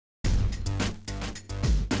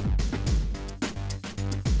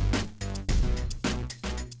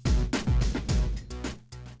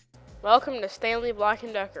Welcome to Stanley Black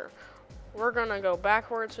 & Decker. We're going to go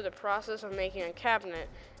backwards through the process of making a cabinet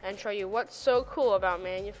and show you what's so cool about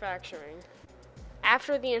manufacturing.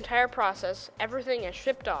 After the entire process, everything is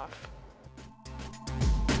shipped off.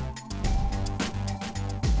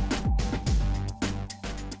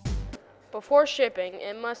 Before shipping,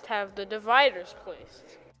 it must have the dividers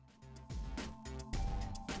placed.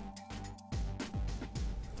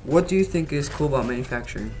 What do you think is cool about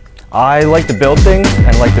manufacturing? I like to build things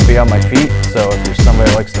and like to be on my feet, so if there's somebody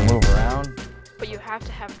that likes to move around. But you have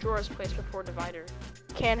to have drawers placed before divider.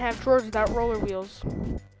 Can't have drawers without roller wheels.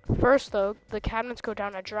 First though, the cabinets go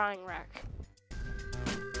down a drying rack.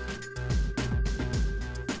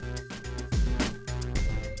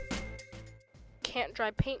 Can't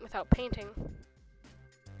dry paint without painting.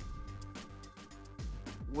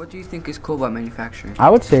 What do you think is cool about manufacturing? I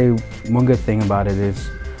would say one good thing about it is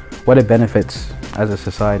what it benefits as a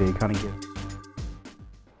society. It kind of gives.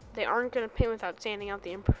 They aren't going to paint without sanding out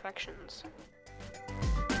the imperfections.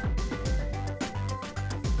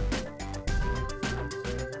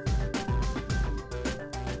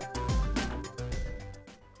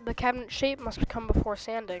 The cabinet shape must come before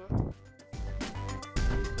sanding.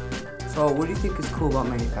 So what do you think is cool about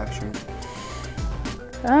manufacturing?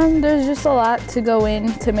 There's just a lot to go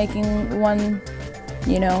into making one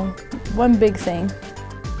big thing.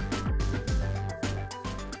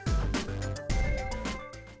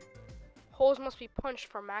 Holes must be punched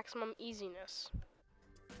for maximum easiness.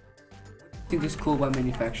 What do you think is cool about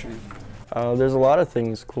manufacturing? There's a lot of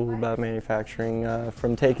things cool about manufacturing,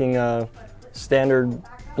 from taking a standard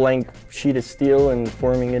blank sheet of steel and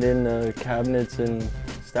forming it into cabinets and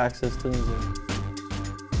stack systems. It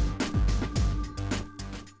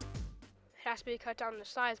has to be cut down to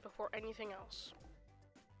size before anything else.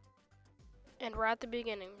 And we're at the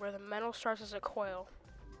beginning, where the metal starts as a coil.